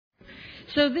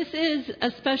So this is a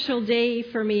special day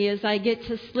for me as I get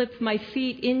to slip my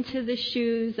feet into the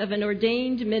shoes of an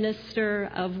ordained minister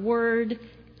of word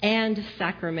and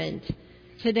sacrament.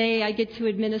 Today I get to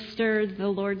administer the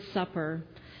Lord's Supper.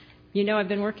 You know, I've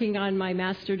been working on my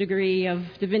master's degree of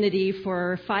divinity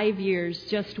for 5 years,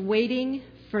 just waiting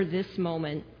for this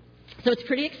moment. So it's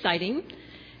pretty exciting,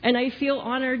 and I feel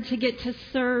honored to get to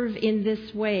serve in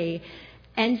this way.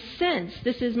 And since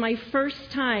this is my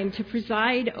first time to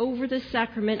preside over the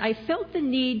sacrament, I felt the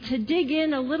need to dig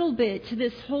in a little bit to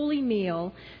this holy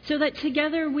meal so that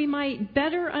together we might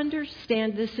better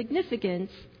understand the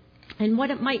significance and what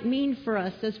it might mean for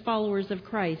us as followers of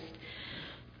Christ.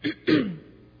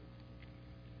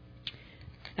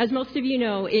 As most of you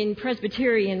know, in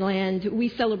Presbyterian land, we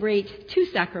celebrate 2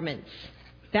 sacraments,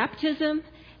 baptism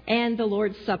and the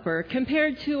Lord's Supper,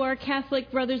 compared to our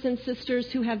Catholic brothers and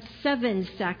sisters who have 7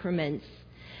 sacraments.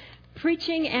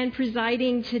 Preaching and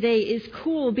presiding today is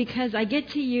cool because I get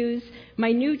to use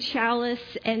my new chalice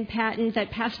and paten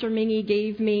that Pastor Mingy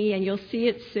gave me, and you'll see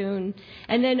it soon.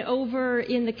 And then over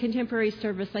in the contemporary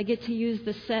service, I get to use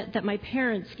the set that my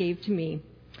parents gave to me.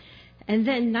 And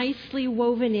then nicely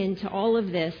woven into all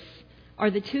of this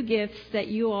are the 2 gifts that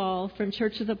you all from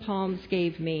Church of the Palms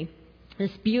gave me.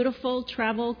 This beautiful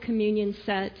travel communion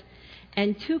set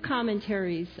and 2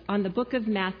 commentaries on the book of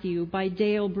Matthew by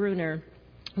Dale Bruner,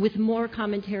 with more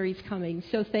commentaries coming.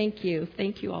 So thank you.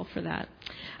 Thank you all for that.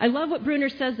 I love what Bruner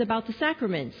says about the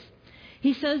sacraments.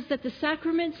 He says that the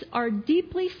sacraments are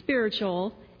deeply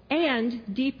spiritual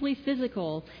and deeply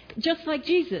physical, just like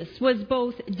Jesus was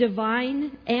both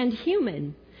divine and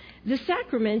human. The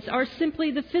sacraments are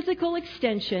simply the physical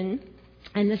extension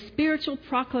and the spiritual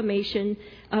proclamation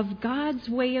of God's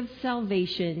way of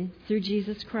salvation through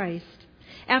Jesus Christ.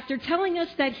 After telling us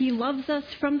that He loves us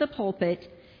from the pulpit,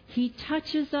 He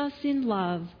touches us in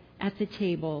love at the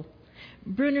table.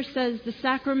 Bruner says the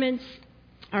sacraments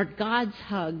are God's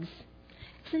hugs.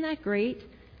 Isn't that great?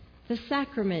 The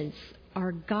sacraments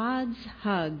are God's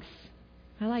hugs.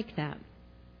 I like that.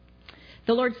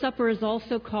 The Lord's Supper is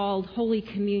also called Holy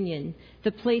Communion,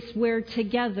 the place where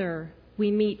together we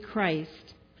meet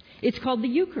Christ. It's called the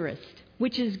Eucharist,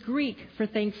 which is Greek for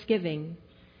Thanksgiving.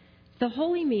 The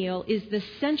Holy Meal is the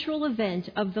central event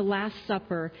of the Last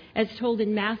Supper, as told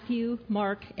in Matthew,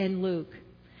 Mark, and Luke.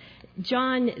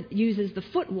 John uses the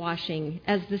foot washing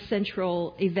as the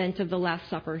central event of the Last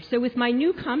Supper. So with my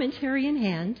new commentary in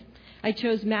hand, I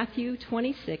chose Matthew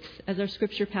 26 as our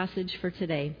scripture passage for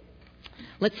today.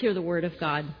 Let's hear the word of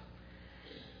God.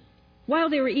 While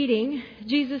they were eating,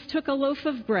 Jesus took a loaf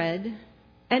of bread,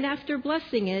 and after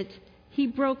blessing it, He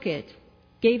broke it,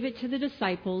 gave it to the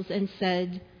disciples, and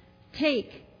said,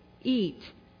 "Take, eat,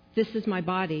 this is my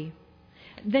body."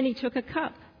 Then He took a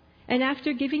cup, and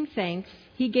after giving thanks,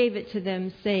 He gave it to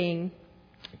them, saying,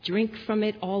 "Drink from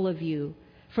it, all of you,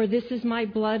 for this is my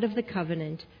blood of the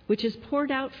covenant, which is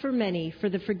poured out for many for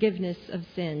the forgiveness of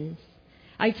sins.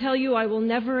 I tell you, I will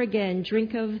never again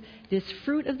drink of this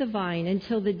fruit of the vine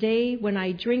until the day when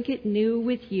I drink it new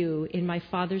with you in my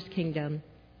Father's kingdom."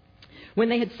 When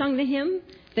they had sung the hymn,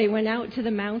 they went out to the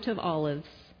Mount of Olives.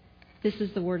 This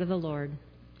is the word of the Lord.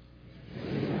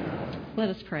 Let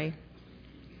us pray.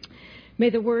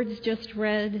 May the words just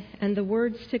read and the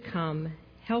words to come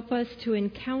help us to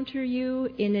encounter you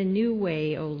in a new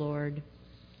way, O Lord.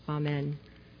 Amen.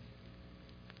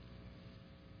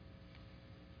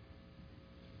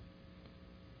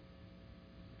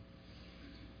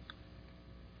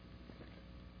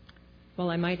 Well,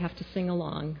 I might have to sing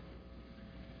along.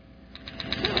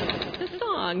 The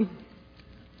song.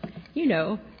 You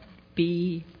know,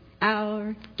 be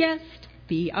our guest,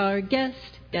 be our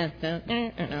guest. That's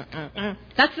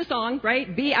the song,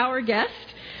 right? Be our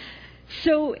guest.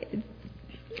 So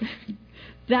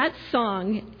that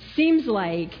song seems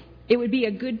like it would be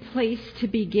a good place to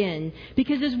begin,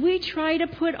 because as we try to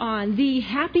put on the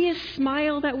happiest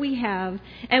smile that we have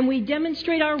and we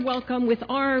demonstrate our welcome with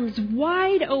arms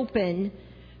wide open,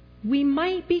 we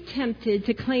might be tempted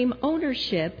to claim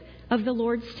ownership of the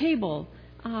Lord's table.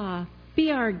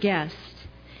 Be our guest.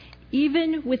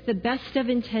 Even with the best of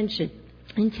intentions,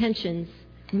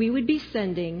 we would be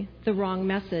sending the wrong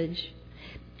message.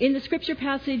 In the scripture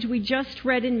passage we just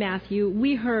read in Matthew,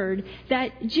 we heard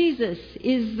that Jesus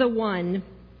is the one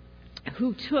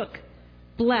who took,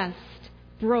 blessed,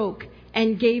 broke,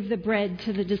 and gave the bread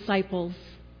to the disciples.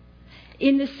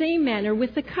 In the same manner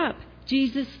with the cup,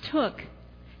 Jesus took,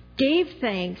 gave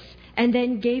thanks, and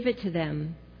then gave it to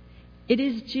them. It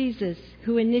is Jesus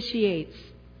who initiates,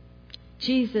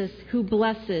 Jesus who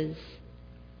blesses,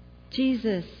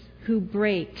 Jesus who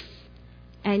breaks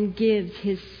and gives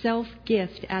His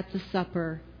self-gift at the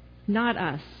supper, not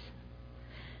us.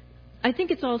 I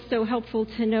think it's also helpful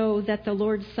to know that the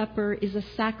Lord's Supper is a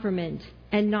sacrament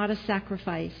and not a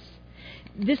sacrifice.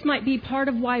 This might be part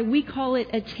of why we call it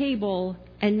a table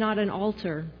and not an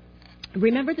altar.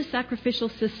 Remember the sacrificial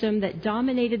system that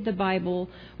dominated the Bible,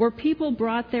 where people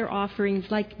brought their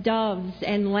offerings like doves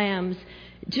and lambs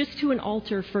just to an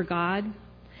altar for God?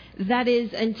 That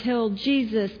is, until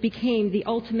Jesus became the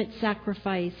ultimate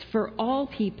sacrifice for all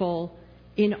people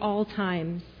in all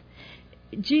times.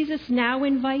 Jesus now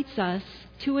invites us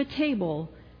to a table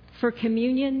for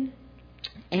communion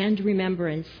and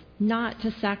remembrance, not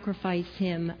to sacrifice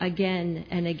him again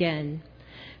and again.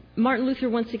 Martin Luther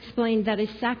once explained that a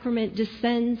sacrament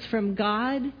descends from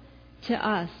God to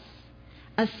us.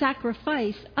 A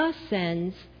sacrifice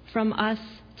ascends from us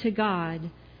to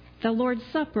God. The Lord's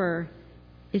Supper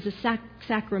is a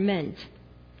sacrament.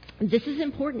 This is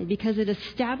important because it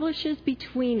establishes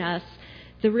between us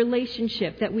the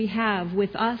relationship that we have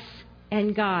with us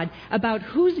and God, about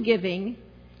who's giving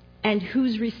and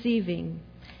who's receiving.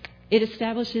 It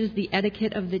establishes the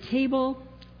etiquette of the table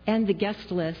and the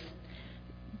guest list.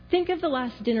 Think of the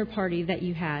last dinner party that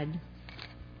you had.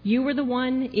 You were the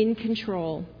one in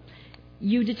control.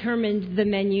 You determined the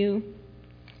menu,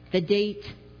 the date,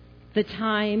 the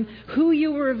time, who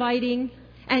you were inviting,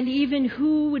 and even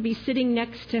who would be sitting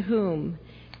next to whom.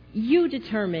 You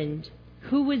determined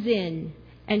who was in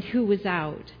and who was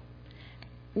out.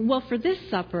 Well, for this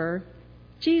supper,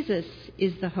 Jesus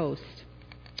is the host.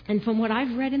 And from what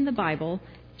I've read in the Bible,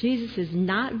 Jesus is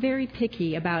not very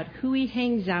picky about who he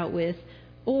hangs out with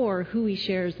or who he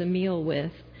shares a meal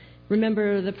with.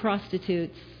 Remember the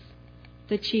prostitutes,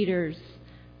 the cheaters,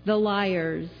 the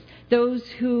liars, those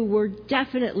who were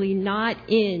definitely not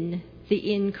in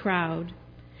the in crowd.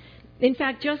 In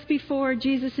fact, just before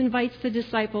Jesus invites the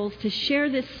disciples to share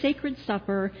this sacred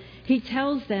supper, he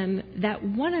tells them that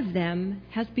one of them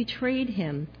has betrayed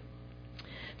him.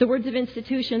 The words of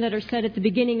institution that are said at the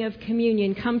beginning of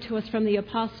communion come to us from the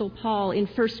Apostle Paul in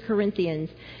 1 Corinthians.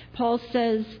 Paul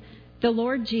says, "The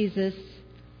Lord Jesus,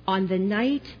 on the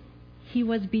night he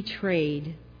was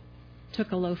betrayed,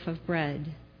 took a loaf of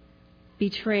bread."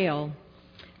 Betrayal.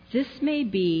 This may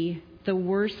be the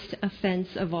worst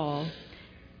offense of all.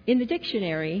 In the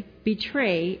dictionary,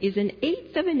 betray is an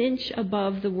eighth of an inch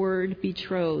above the word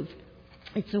betroth.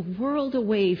 It's a world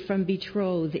away from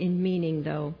betroth in meaning,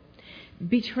 though.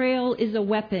 Betrayal is a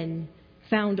weapon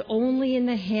found only in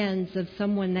the hands of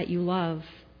someone that you love.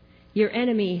 Your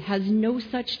enemy has no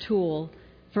such tool,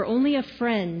 for only a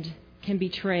friend can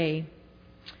betray.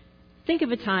 Think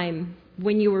of a time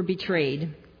when you were betrayed.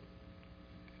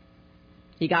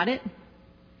 You got it?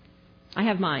 I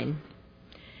have mine.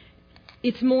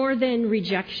 It's more than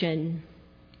rejection.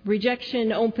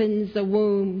 Rejection opens a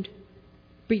wound.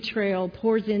 Betrayal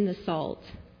pours in the salt.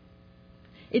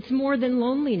 It's more than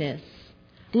loneliness.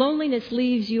 Loneliness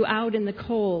leaves you out in the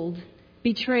cold.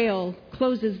 Betrayal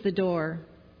closes the door.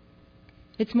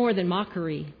 It's more than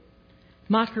mockery.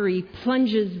 Mockery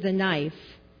plunges the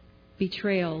knife.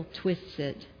 Betrayal twists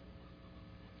it.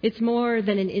 It's more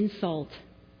than an insult.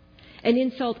 An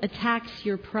insult attacks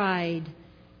your pride.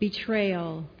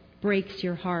 Betrayal breaks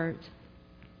your heart.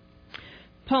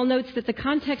 Paul notes that the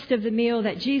context of the meal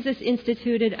that Jesus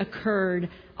instituted occurred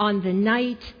on the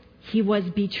night he was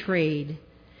betrayed.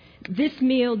 This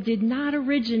meal did not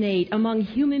originate among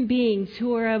human beings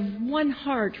who are of one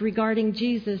heart regarding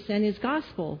Jesus and his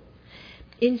gospel.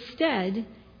 Instead,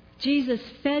 Jesus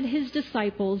fed his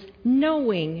disciples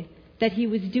knowing that he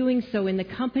was doing so in the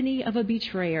company of a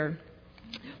betrayer,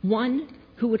 one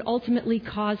who would ultimately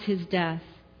cause his death.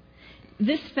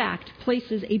 This fact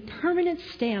places a permanent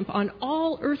stamp on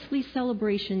all earthly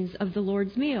celebrations of the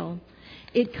Lord's meal.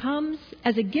 It comes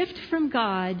as a gift from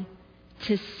God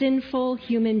to sinful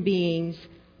human beings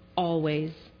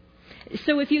always.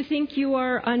 So if you think you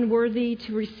are unworthy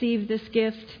to receive this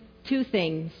gift, two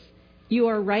things. You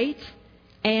are right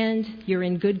and you're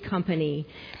in good company.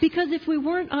 Because if we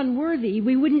weren't unworthy,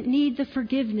 we wouldn't need the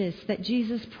forgiveness that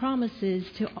Jesus promises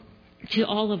to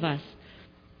all of us.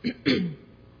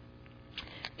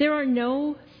 There are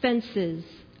no fences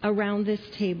around this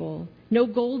table, no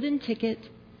golden ticket,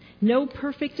 no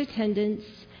perfect attendance,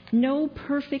 no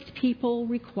perfect people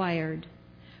required.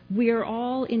 We are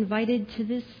all invited to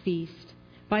this feast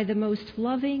by the most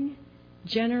loving,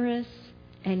 generous,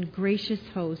 and gracious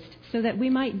host, so that we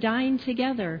might dine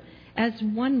together as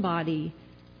one body,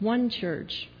 one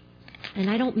church.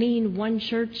 And I don't mean one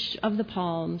church of the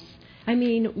palms. I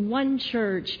mean one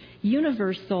church,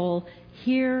 universal,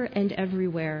 here and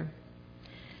everywhere.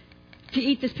 To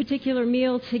eat this particular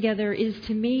meal together is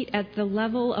to meet at the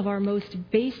level of our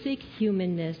most basic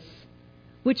humanness.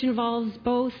 which involves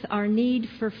both our need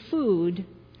for food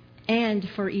and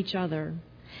for each other.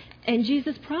 And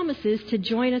Jesus promises to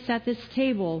join us at this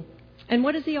table. And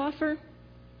what does he offer?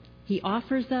 He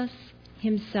offers us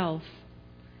himself.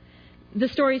 The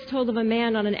story is told of a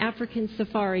man on an African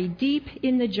safari deep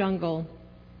in the jungle.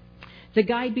 The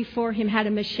guide before him had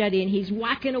a machete, and he's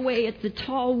whacking away at the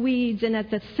tall weeds and at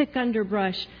the thick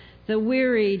underbrush. The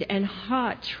wearied and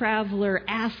hot traveler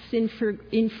asks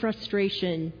in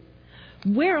frustration,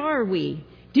 "Where are we?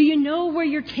 Do you know where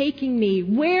you're taking me?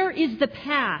 Where is the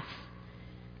path?"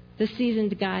 The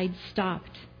seasoned guide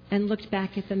stopped and looked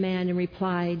back at the man and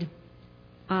replied,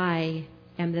 "I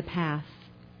am the path."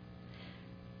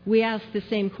 We ask the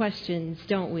same questions,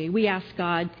 don't we? We ask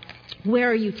God, "Where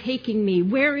are you taking me?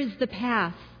 Where is the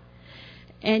path?"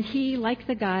 And he, like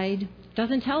the guide,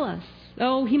 doesn't tell us.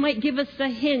 Oh, he might give us a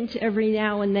hint every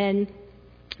now and then,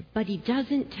 but he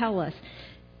doesn't tell us.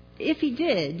 If he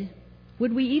did,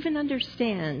 would we even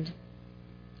understand?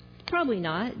 Probably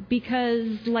not,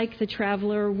 because like the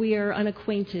traveler, we are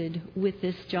unacquainted with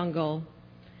this jungle.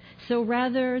 So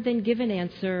rather than give an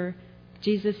answer,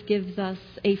 Jesus gives us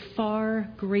a far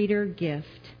greater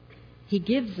gift. He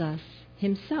gives us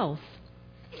himself.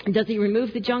 Does he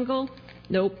remove the jungle?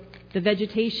 Nope. The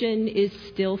vegetation is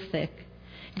still thick.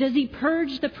 Does he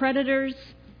purge the predators?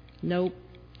 Nope.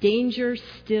 Danger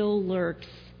still lurks.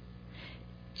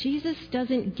 Jesus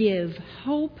doesn't give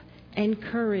hope and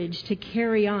courage to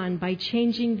carry on by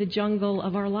changing the jungle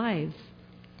of our lives.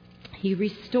 He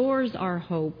restores our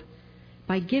hope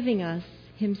by giving us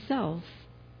himself.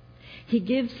 He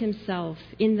gives himself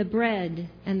in the bread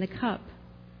and the cup.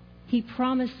 He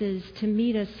promises to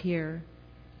meet us here,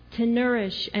 to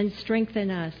nourish and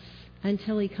strengthen us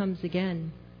until he comes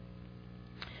again.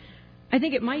 I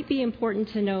think it might be important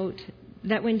to note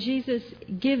that when Jesus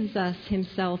gives us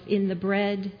himself in the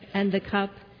bread and the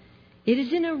cup, it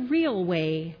is in a real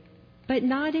way, but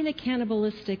not in a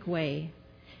cannibalistic way.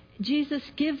 Jesus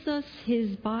gives us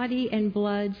his body and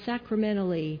blood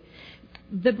sacramentally.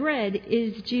 The bread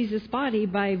is Jesus' body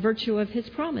by virtue of his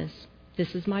promise.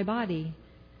 This is my body.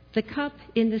 The cup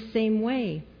in the same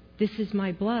way. This is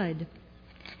my blood.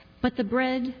 But the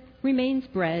bread remains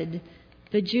bread.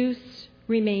 The juice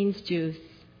remains juice.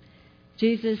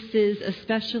 Jesus is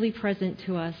especially present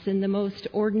to us in the most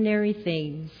ordinary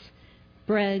things.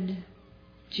 Bread,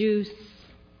 juice,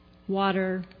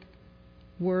 water,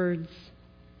 words.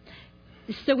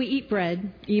 So we eat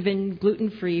bread, even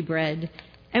gluten-free bread,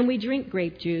 and we drink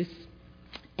grape juice,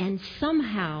 and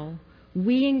somehow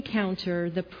we encounter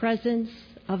the presence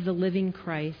of the living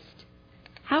Christ.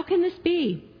 How can this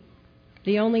be?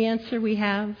 The only answer we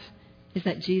have is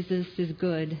that Jesus is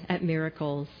good at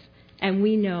miracles, and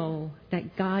we know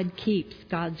that God keeps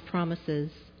God's promises.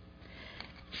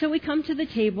 So we come to the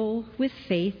table with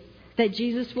faith that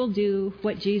Jesus will do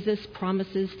what Jesus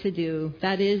promises to do,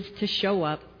 that is, to show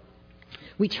up.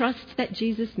 We trust that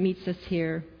Jesus meets us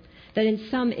here, that in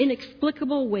some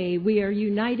inexplicable way we are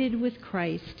united with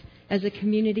Christ as a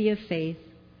community of faith.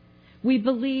 We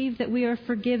believe that we are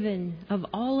forgiven of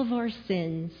all of our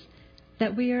sins,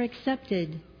 that we are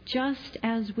accepted just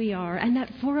as we are, and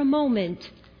that for a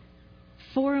moment,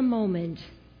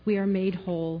 we are made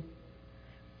whole.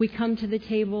 We come to the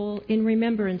table in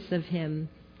remembrance of him,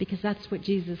 because that's what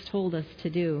Jesus told us to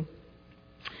do.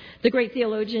 The great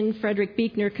theologian Frederick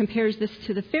Buechner compares this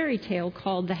to the fairy tale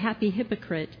called The Happy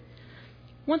Hypocrite.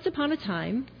 Once upon a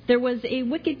time, there was a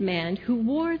wicked man who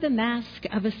wore the mask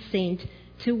of a saint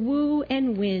to woo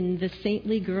and win the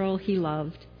saintly girl he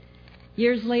loved.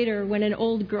 Years later, when an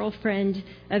old girlfriend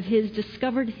of his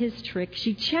discovered his trick,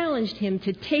 she challenged him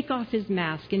to take off his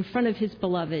mask in front of his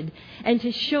beloved and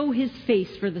to show his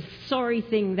face for the sorry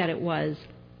thing that it was.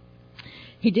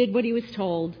 He did what he was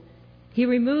told. He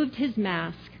removed his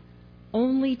mask,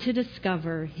 only to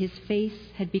discover his face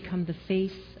had become the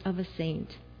face of a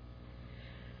saint.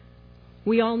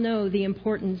 We all know the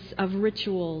importance of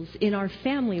rituals in our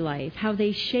family life, how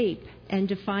they shape and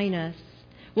define us.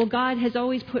 Well, God has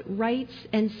always put rites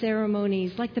and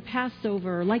ceremonies like the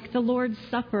Passover, like the Lord's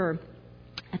Supper,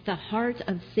 at the heart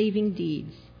of saving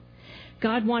deeds.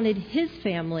 God wanted his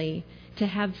family to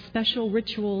have special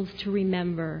rituals to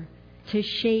remember, to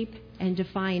shape and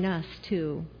define us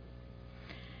too.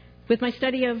 With my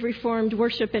study of Reformed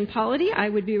worship and polity, I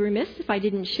would be remiss if I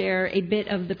didn't share a bit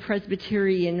of the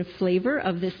Presbyterian flavor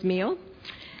of this meal.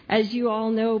 As you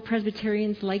all know,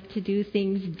 Presbyterians like to do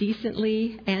things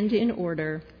decently and in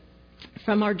order.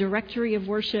 From our directory of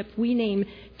worship, we name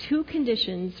 2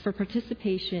 conditions for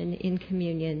participation in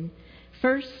communion.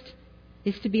 First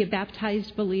is to be a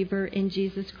baptized believer in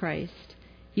Jesus Christ.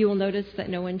 You will notice that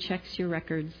no one checks your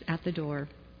records at the door.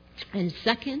 And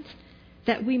second,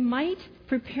 that we might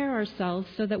prepare ourselves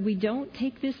so that we don't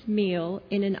take this meal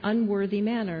in an unworthy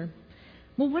manner.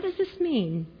 Well, what does this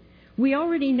mean? We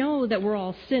already know that we're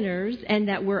all sinners and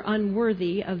that we're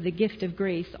unworthy of the gift of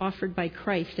grace offered by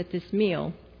Christ at this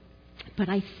meal. But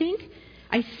I think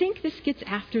this gets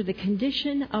after the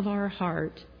condition of our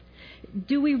heart.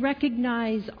 Do we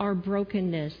recognize our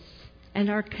brokenness and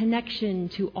our connection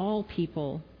to all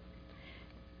people?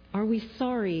 Are we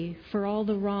sorry for all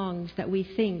the wrongs that we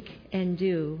think and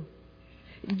do?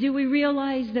 Do we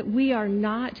realize that we are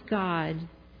not God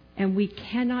and we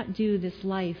cannot do this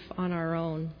life on our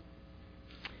own?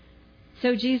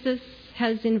 So Jesus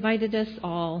has invited us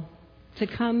all to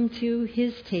come to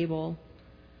his table,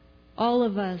 all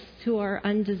of us who are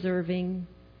undeserving,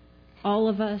 all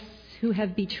of us who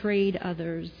have betrayed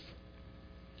others,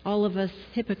 all of us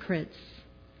hypocrites,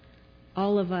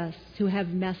 all of us who have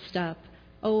messed up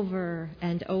over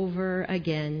and over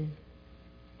again,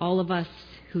 all of us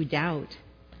who doubt.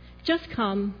 Just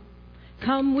come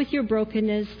with your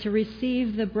brokenness to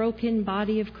receive the broken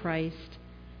body of Christ.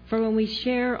 For when we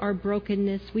share our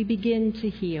brokenness, we begin to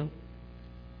heal.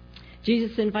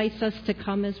 Jesus invites us to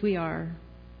come as we are,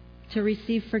 to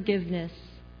receive forgiveness,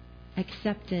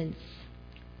 acceptance,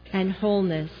 and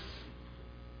wholeness.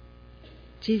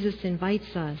 Jesus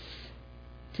invites us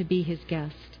to be his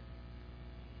guest.